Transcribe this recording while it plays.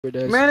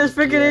Man, this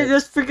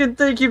freaking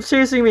thing keeps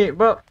chasing me,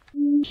 bro.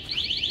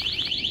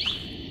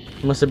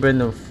 Must have been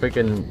the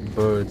freaking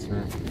birds,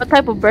 man. What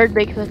type of bird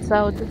makes that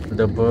sound?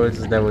 The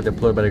birds that were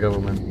deployed by the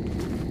government.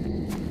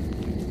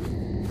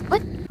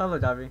 What? Hello,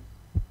 Davi.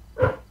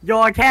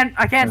 Yo, I can't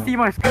see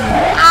my screen.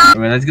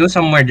 Well, let's go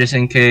somewhere just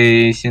in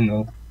case,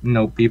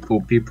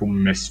 people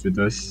mess with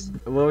us.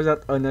 What was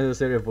that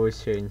unnecessary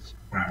voice change?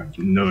 I have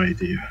no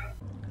idea.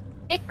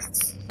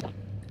 6.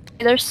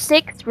 There's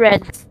 6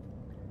 reds.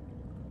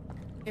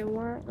 Okay,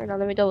 more. Wait, now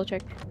let me double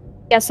check.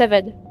 Yeah,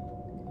 7.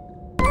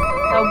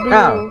 Now blue.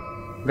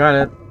 Ow. Got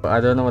it. I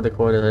don't know what the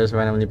code is. I just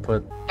randomly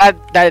put.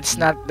 That's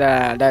not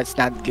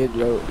good.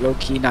 Low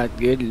key not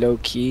good. Low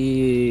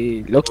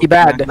key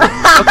bad.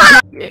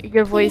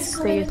 Your voice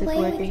thing isn't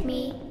working.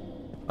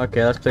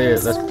 Okay, let's play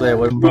it. Let's play it.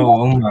 What? Bro,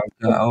 oh my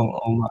god,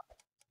 oh my.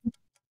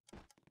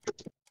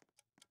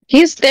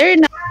 He's there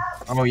now.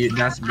 Oh, yeah,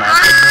 that's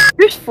basketball.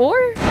 There's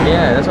 4?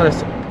 Yeah, that's what I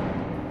said.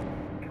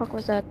 What the fuck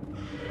was that?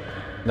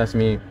 That's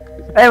me.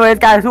 Anyways,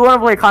 guys, who wanna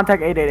play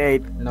Contact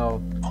 888?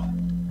 No.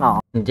 Oh.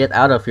 Get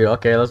out of here.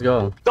 Okay, let's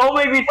go. Don't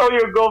make me tell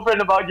your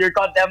girlfriend about your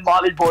goddamn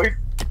Molly boy.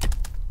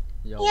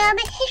 Yo. Yeah,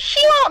 but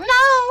she won't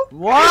know.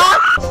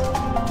 What?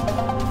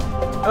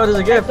 Oh, there's a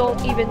I gift.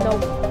 don't even know.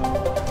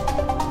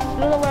 I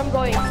don't know where I'm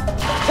going.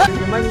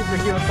 You might need to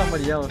heal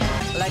somebody else.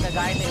 Like a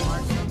guy named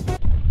Mark.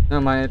 No,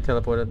 mine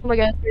teleported. Oh my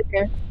god, it's right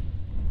there.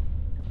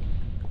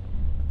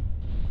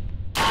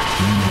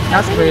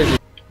 That's crazy.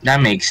 That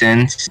makes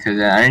sense,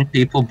 because aren't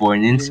people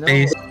born in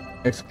space?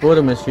 Explode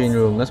the machine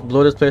room. Let's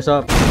blow this place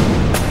up.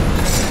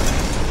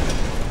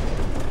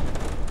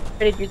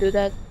 Why did you do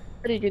that?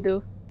 What did you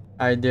do?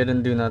 I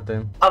didn't do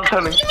nothing. I'm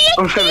coming.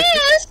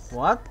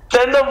 What?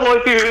 Send the boy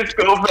to his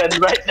girlfriend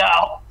right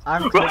now.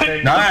 I'm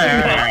clicking. No.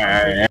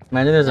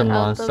 Imagine there's a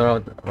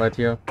monster right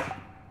here.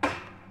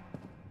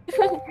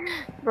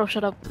 Bro,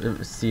 shut up.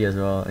 C as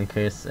well, in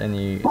case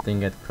anything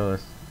gets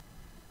close.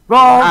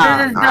 Bro,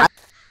 this is just...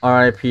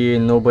 R.I.P.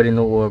 Nobody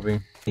know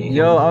Orby.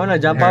 Yo, I wanna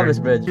jump off this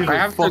bridge. I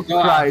have to go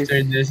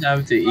after this, I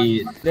have to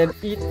eat. Then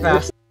eat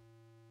fast.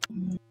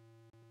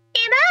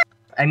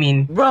 I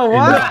mean... Bro,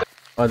 what?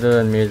 Other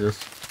than mazes.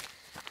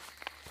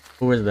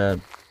 Who is that?